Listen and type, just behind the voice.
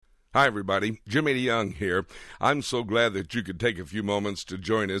Hi, everybody. Jimmy DeYoung here. I'm so glad that you could take a few moments to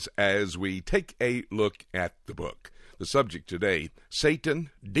join us as we take a look at the book. The subject today,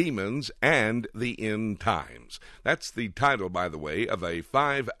 Satan, Demons, and the End Times. That's the title, by the way, of a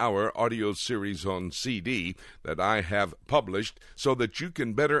 5-hour audio series on CD that I have published so that you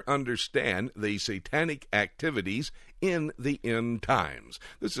can better understand the satanic activities in the end times.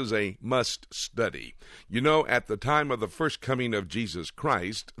 This is a must study. You know, at the time of the first coming of Jesus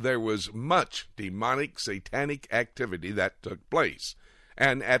Christ, there was much demonic, satanic activity that took place.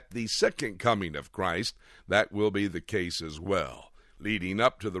 And at the second coming of Christ, that will be the case as well. Leading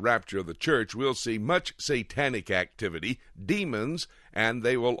up to the rapture of the church, we'll see much satanic activity, demons, and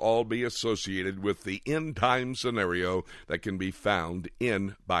they will all be associated with the end-time scenario that can be found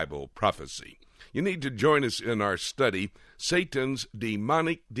in Bible prophecy. You need to join us in our study, Satan's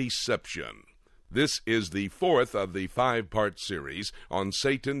Demonic Deception. This is the fourth of the 5-part series on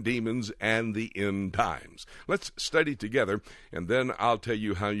Satan, Demons, and the End Times. Let's study together, and then I'll tell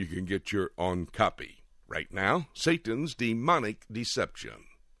you how you can get your own copy. Right now, Satan's Demonic Deception.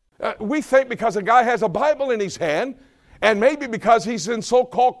 We think because a guy has a Bible in his hand, and maybe because he's in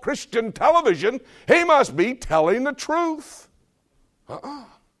so-called Christian television, he must be telling the truth.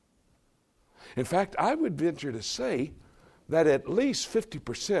 In fact, I would venture to say that at least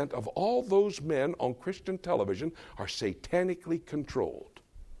 50% of all those men on Christian television are satanically controlled.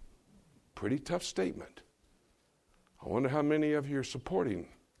 Pretty tough statement. I wonder how many of you are supporting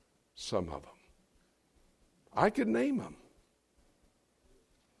some of them. I could name them.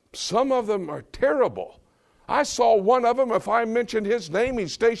 Some of them are terrible. I saw one of them, if I mentioned his name,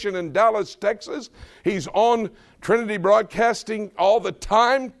 he's stationed in Dallas, Texas. He's on Trinity Broadcasting all the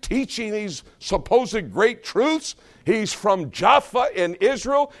time, teaching these supposed great truths. He's from Jaffa in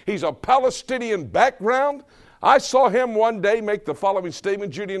Israel. He's a Palestinian background. I saw him one day make the following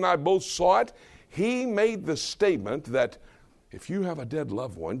statement. Judy and I both saw it. He made the statement that if you have a dead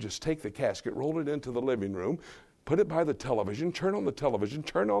loved one, just take the casket, roll it into the living room, put it by the television, turn on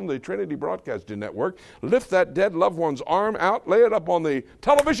the Trinity Broadcasting Network, lift that dead loved one's arm out, lay it up on the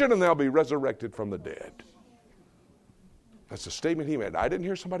television, and they'll be resurrected from the dead. That's the statement he made. I didn't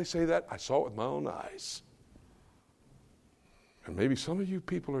hear somebody say that. I saw it with my own eyes. And maybe some of you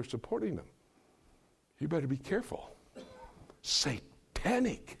people are supporting them. You better be careful.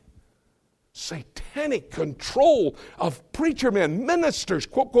 Satanic control of preacher men, ministers,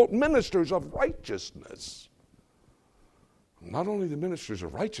 quote, quote, ministers of righteousness. Not only the ministers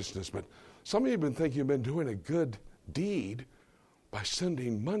of righteousness, but some of you have been thinking you've been doing a good deed by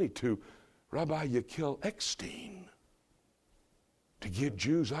sending money to Rabbi Yechiel Eckstein to get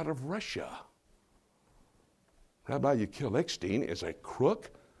Jews out of Russia. Rabbi Yechiel Eckstein is a crook,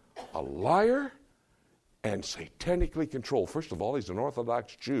 a liar, and satanically controlled. First of all, he's an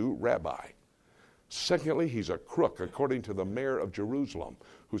Orthodox Jew rabbi. Secondly, he's a crook, according to the mayor of Jerusalem,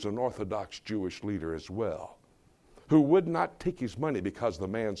 who's an Orthodox Jewish leader as well, who would not take his money because the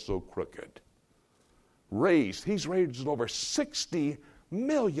man's so crooked. He's raised over $60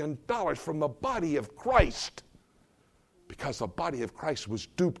 million from the body of Christ because the body of Christ was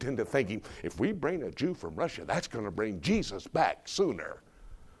duped into thinking, if we bring a Jew from Russia, that's going to bring Jesus back sooner.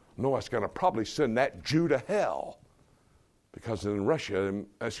 No, it's going to probably send that Jew to hell. Because in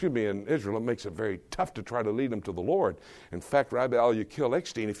Israel, it makes it very tough to try to lead them to the Lord. In fact, Rabbi Yechiel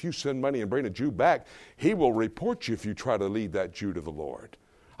Eckstein, if you send money and bring a Jew back, he will report you if you try to lead that Jew to the Lord.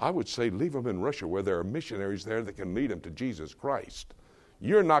 I would say leave him in Russia where there are missionaries there that can lead him to Jesus Christ.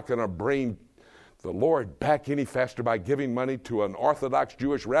 You're not going to bring the Lord back any faster by giving money to an Orthodox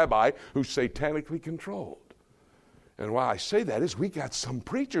Jewish rabbi who's satanically controlled. And why I say that is we got some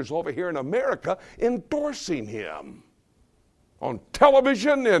preachers over here in America endorsing him. On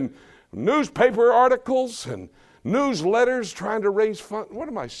television and newspaper articles and newsletters trying to raise funds. What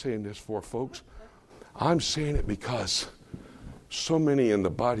am I saying this for, folks? I'm saying it because so many in the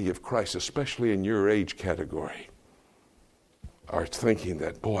body of Christ, especially in your age category, are thinking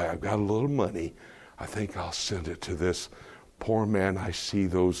that, boy, I've got a little money. I think I'll send it to this poor man. I see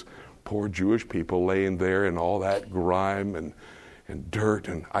those poor Jewish people laying there in all that grime and dirt,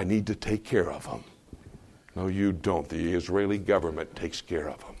 and I need to take care of them. No, you don't. The Israeli government takes care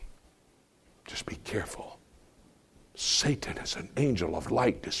of them. Just be careful. Satan, as an angel of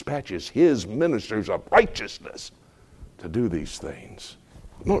light, dispatches his ministers of righteousness to do these things.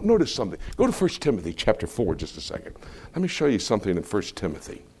 Notice something. Go to 1 Timothy chapter 4 just a second. Let me show you something in 1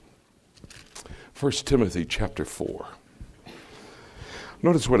 Timothy. 1 Timothy chapter 4.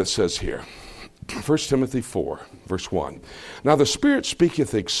 Notice what it says here. 1 Timothy 4, verse 1. Now the Spirit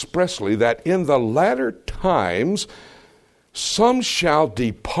speaketh expressly that in the latter times some shall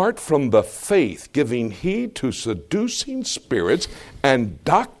depart from the faith, giving heed to seducing spirits and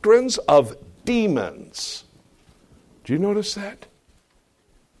doctrines of demons. Do you notice that?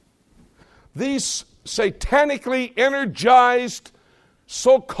 These satanically energized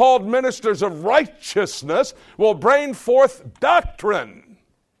so-called ministers of righteousness will bring forth doctrine,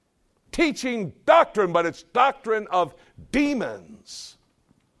 teaching doctrine, but it's doctrine of demons.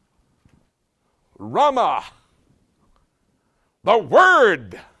 Rama, the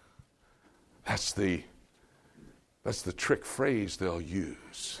Word. That's the trick phrase they'll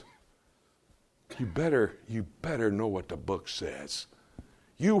use. You better know what the book says.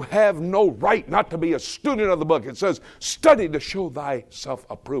 You have no right not to be a student of the book. It says, study to show thyself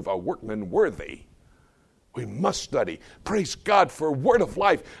approved, a workman worthy. We must study. Praise God for a word of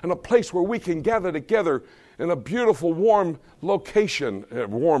life and a place where we can gather together in a beautiful, warm location,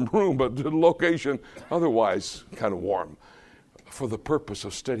 warm room, but the location otherwise kind of warm, for the purpose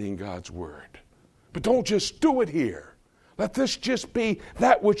of studying God's Word. But don't just do it here. Let this just be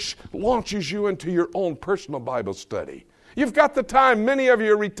that which launches you into your own personal Bible study. You've got the time. Many of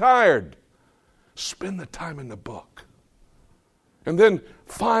you are retired. Spend the time in the book. And then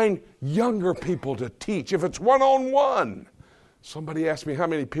find younger people to teach. If it's one-on-one. Somebody asked me, how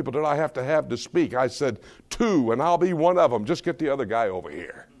many people did I have to speak? I said 2, and I'll be one of them. Just get the other guy over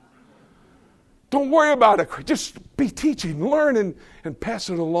here. Don't worry about it. Just be teaching, learn, and pass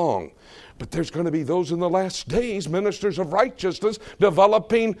it along. But there's going to be those in the last days, ministers of righteousness,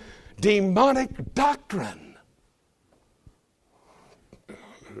 developing demonic doctrine.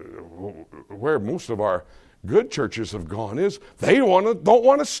 Where most of our good churches have gone is they don't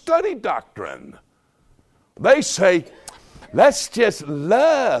want to study doctrine. They say, let's just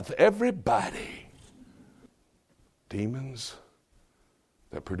love everybody. Demons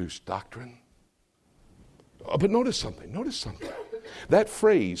that produce doctrine. But notice something. That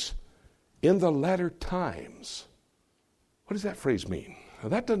phrase, in the latter times, what does that phrase mean? Now,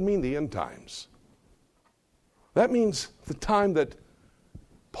 that doesn't mean the end times. That means the time that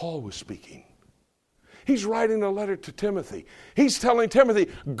Paul was speaking. He's writing a letter to Timothy. He's telling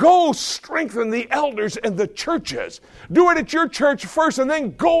Timothy, go strengthen the elders and the churches. Do it at your church first, and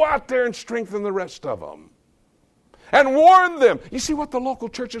then go out there and strengthen the rest of them. And warn them. You see what the local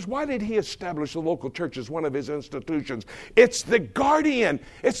church is? Why did he establish the local church as one of his institutions? It's the guardian.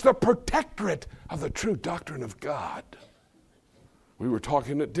 It's the protectorate of the true doctrine of God. We were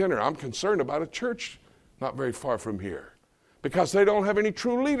talking at dinner. I'm concerned about a church not very far from here, because they don't have any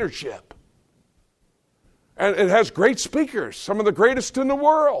true leadership. And it has great speakers, some of the greatest in the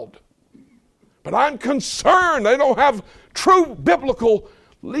world. But I'm concerned they don't have true biblical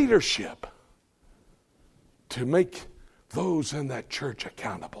leadership to make those in that church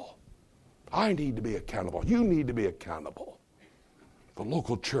accountable. I need to be accountable. You need to be accountable. The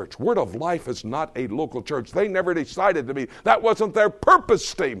local church. Word of Life is not a local church. They never decided to be. That wasn't their purpose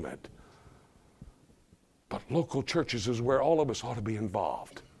statement. But local churches is where all of us ought to be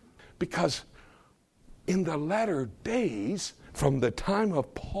involved. Because in the latter days, from the time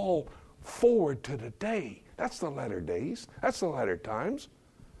of Paul forward to today, that's the latter days, that's the latter times,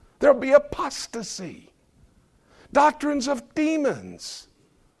 there'll be apostasy. Doctrines of demons.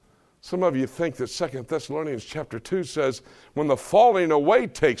 Some of you think that 2 Thessalonians chapter 2 says, when the falling away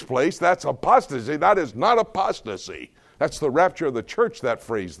takes place, that's apostasy. That is not apostasy. That's the rapture of the church, that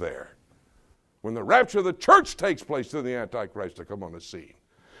phrase there. When the rapture of the church takes place, then the Antichrist will come on the scene.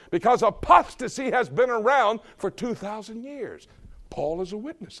 Because apostasy has been around for 2,000 years. Paul is a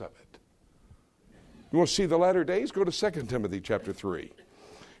witness of it. You want to see the latter days? Go to 2 Timothy chapter 3.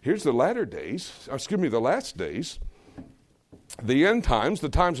 Here's the last days, the end times, the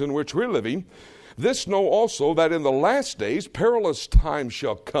times in which we're living. This know also, that in the last days perilous times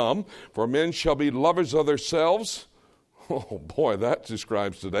shall come, for men shall be lovers of themselves. Oh boy, that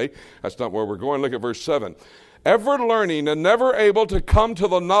describes today. That's not where we're going. Look at verse 7. Ever learning and never able to come to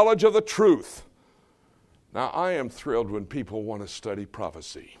the knowledge of the truth. Now, I am thrilled when people want to study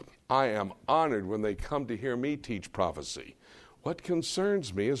prophecy. I am honored when they come to hear me teach prophecy. What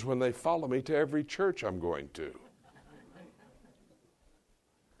concerns me is when they follow me to every church I'm going to.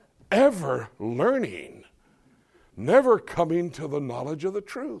 Ever learning, never coming to the knowledge of the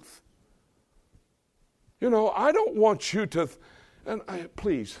truth. You know, I don't want you to,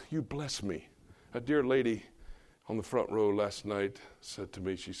 please, you bless me. A dear lady on the front row last night said to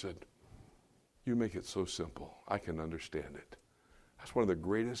me, she said, you make it so simple, I can understand it. That's one of the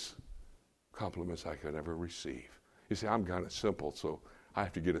greatest compliments I could ever receive. You see, I'm kind of simple, so I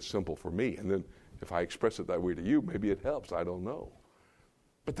have to get it simple for me. And then if I express it that way to you, maybe it helps, I don't know.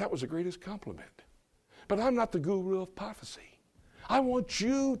 But that was the greatest compliment. But I'm not the guru of prophecy. I want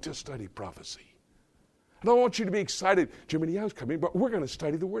you to study prophecy. I don't want you to be excited, Jimmy Young's coming, but we're going to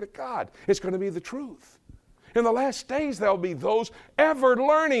study the Word of God. It's going to be the truth. In the last days, there'll be those ever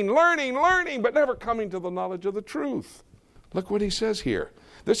learning, but never coming to the knowledge of the truth. Look what he says here.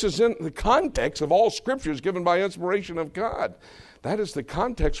 This is in the context of all scriptures given by inspiration of God. That is the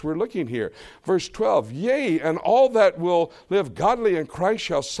context we're looking here. Verse 12, yea, and all that will live godly in Christ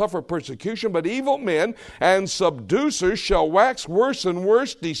shall suffer persecution, but evil men and seducers shall wax worse and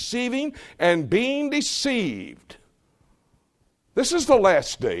worse, deceiving and being deceived. This is the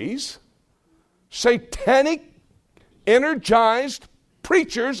last days. Satanic, energized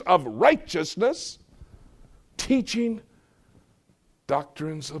preachers of righteousness teaching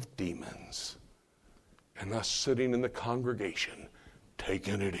doctrines of demons, and us sitting in the congregation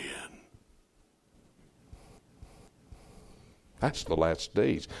taking it in. That's the last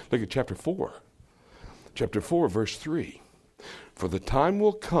days. Look at chapter 4. Chapter 4, verse 3. For the time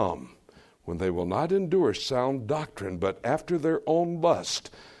will come when they will not endure sound doctrine, but after their own lust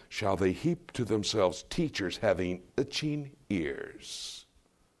shall they heap to themselves teachers having itching ears.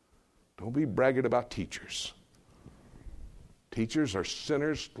 Don't be bragging about teachers. Teachers are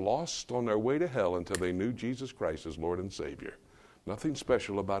sinners lost on their way to hell until they knew Jesus Christ as Lord and Savior. Nothing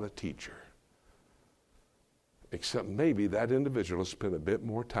special about a teacher. Except maybe that individual has spent a bit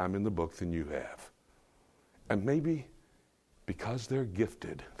more time in the book than you have. And maybe because they're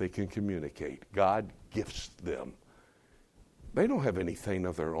gifted, they can communicate. God gifts them. They don't have anything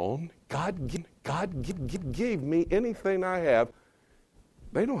of their own. God gave me anything I have.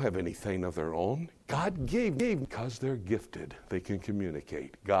 They don't have anything of their own. God gave because they're gifted. They can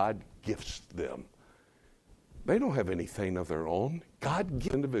communicate. God gifts them. They don't have anything of their own.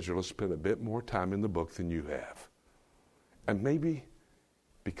 Individuals spend a bit more time in the book than you have. And maybe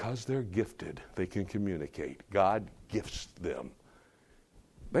because they're gifted, they can communicate. God gifts them.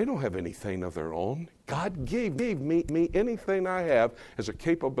 They don't have anything of their own. God gave me anything I have as a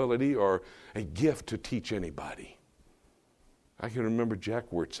capability or a gift to teach anybody. I can remember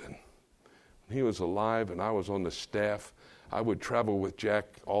Jack Wurtson. When he was alive and I was on the staff, I would travel with Jack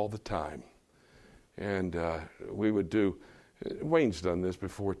all the time. And we would do, Wayne's done this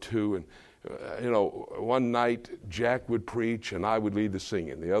before too, and one night Jack would preach and I would lead the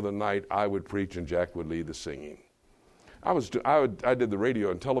singing. The other night I would preach and Jack would lead the singing. I did the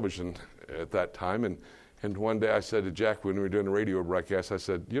radio and television at that time, and one day I said to Jack when we were doing a radio broadcast, I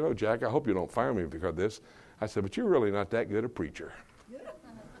said, Jack, I hope you don't fire me because of this. I said, but you're really not that good a preacher.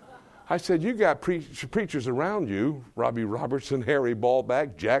 I said, you got preachers around you, Robbie Robertson, Harry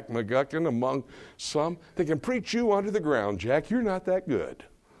Ballback, Jack McGuckin, among some. They can preach you under the ground, Jack. You're not that good.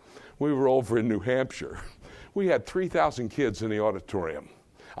 We were over in New Hampshire. We had 3,000 kids in the auditorium.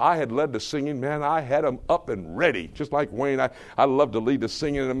 I had led the singing, man. I had them up and ready, just like Wayne. I love to lead the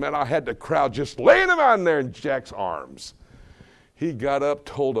singing, and man, I had the crowd just laying them on there in Jack's arms. He got up,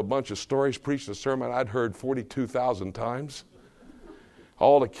 told a bunch of stories, preached a sermon I'd heard 42,000 times.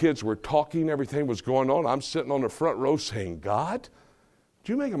 All the kids were talking. Everything was going on. I'm sitting on the front row saying, God,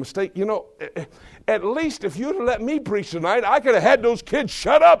 did you make a mistake? At least if you'd have let me preach tonight, I could have had those kids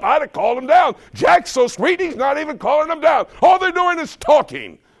shut up. I'd have called them down. Jack's so sweet, he's not even calling them down. All they're doing is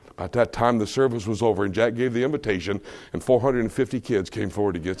talking. At that time, the service was over, and Jack gave the invitation, and 450 kids came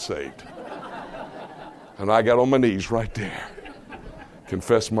forward to get saved. And I got on my knees right there.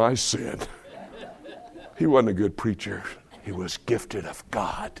 Confess my sin. He wasn't a good preacher. He was gifted of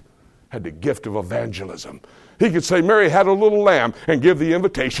God, had the gift of evangelism. He could say, Mary had a little lamb, and give the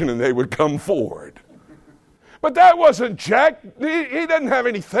invitation, and they would come forward. But that wasn't Jack. He didn't have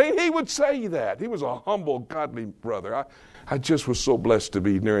anything. He would say that. He was a humble, godly brother. I just was so blessed to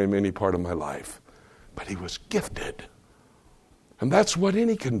be near him any part of my life. But he was gifted. And that's what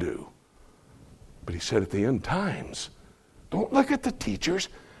any can do. But he said at the end times, don't look at the teachers,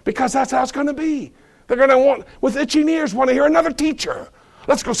 because that's how it's going to be. They're going to want, with itching ears, want to hear another teacher.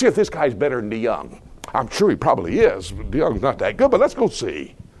 Let's go see if this guy's better than DeYoung. I'm sure he probably is. DeYoung's not that good, but let's go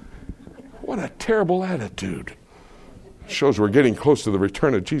see. What a terrible attitude. Shows we're getting close to the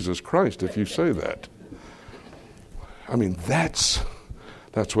return of Jesus Christ if you say that. I mean, that's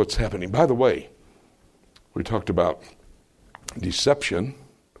what's happening. By the way, we talked about deception,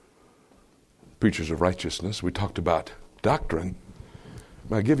 preachers of righteousness. We talked about doctrine.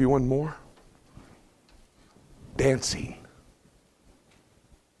 May I give you one more? Dancing.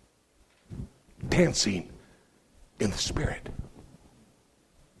 Dancing in the Spirit.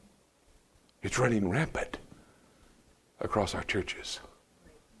 It's running rampant across our churches.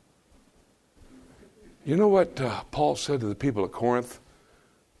 You know what Paul said to the people at Corinth?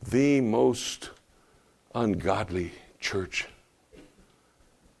 The most ungodly church.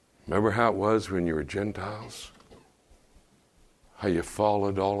 Remember how it was when you were Gentiles? How you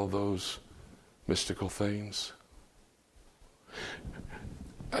followed all of those mystical things?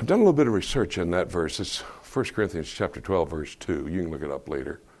 I've done a little bit of research on that verse. It's 1 Corinthians chapter 12, verse 2. You can look it up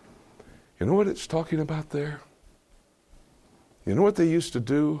later. You know what it's talking about there? You know what they used to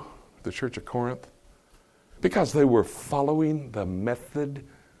do, the church of Corinth? Because they were following the method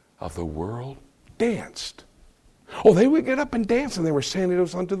of the world, danced. Oh, they would get up and dance, and they were saying it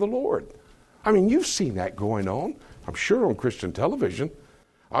was unto the Lord. I mean, you've seen that going on, I'm sure, on Christian television.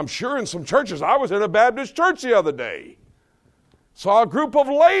 I'm sure in some churches. I was in a Baptist church the other day. Saw a group of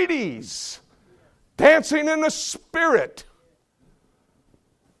ladies dancing in the Spirit.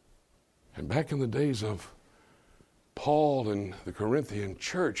 And back in the days of Paul and the Corinthian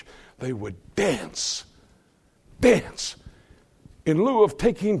church, they would dance in lieu of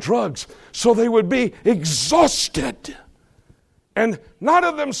taking drugs, so they would be exhausted and not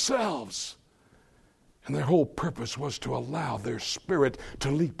of themselves. And their whole purpose was to allow their spirit to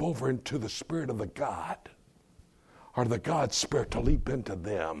leap over into the spirit of the God, or the God's spirit to leap into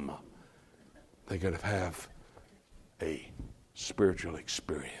them. They're going to have a spiritual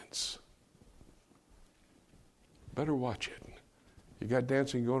experience. Better watch it. You got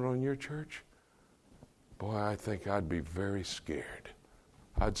dancing going on in your church? Boy, I think I'd be very scared.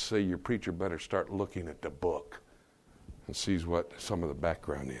 I'd say your preacher better start looking at the book and sees what some of the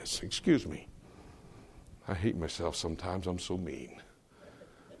background is. Excuse me. I hate myself sometimes. I'm so mean.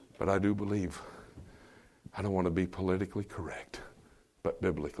 But I do believe I don't want to be politically correct, but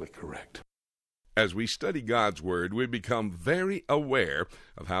biblically correct. As we study God's Word, we become very aware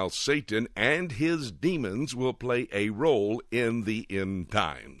of how Satan and his demons will play a role in the end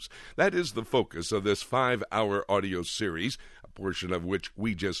times. That is the focus of this 5-hour audio series, a portion of which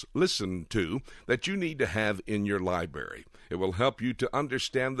we just listened to, that you need to have in your library. It will help you to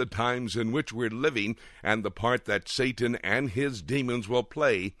understand the times in which we're living and the part that Satan and his demons will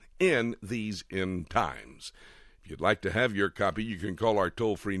play in these end times. If you'd like to have your copy, you can call our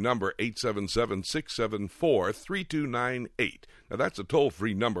toll-free number, 877-674-3298. Now, that's a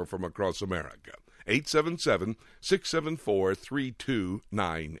toll-free number from across America,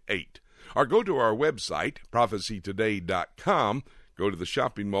 877-674-3298. Or go to our website, prophecytoday.com, go to the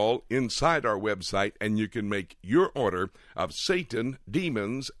shopping mall inside our website, and you can make your order of Satan,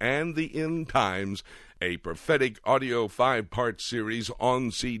 Demons, and the End Times, a prophetic audio 5-part series on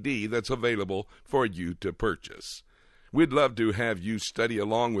CD that's available for you to purchase. We'd love to have you study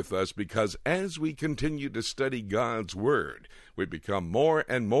along with us, because as we continue to study God's Word, we become more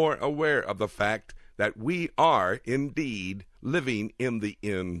and more aware of the fact that we are indeed living in the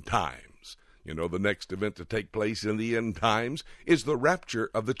end times. You know, the next event to take place in the end times is the rapture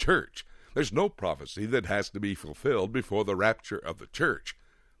of the church. There's no prophecy that has to be fulfilled before the rapture of the church.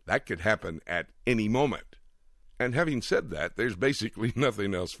 That could happen at any moment. And having said that, there's basically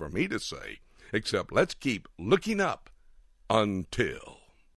nothing else for me to say, except let's keep looking up until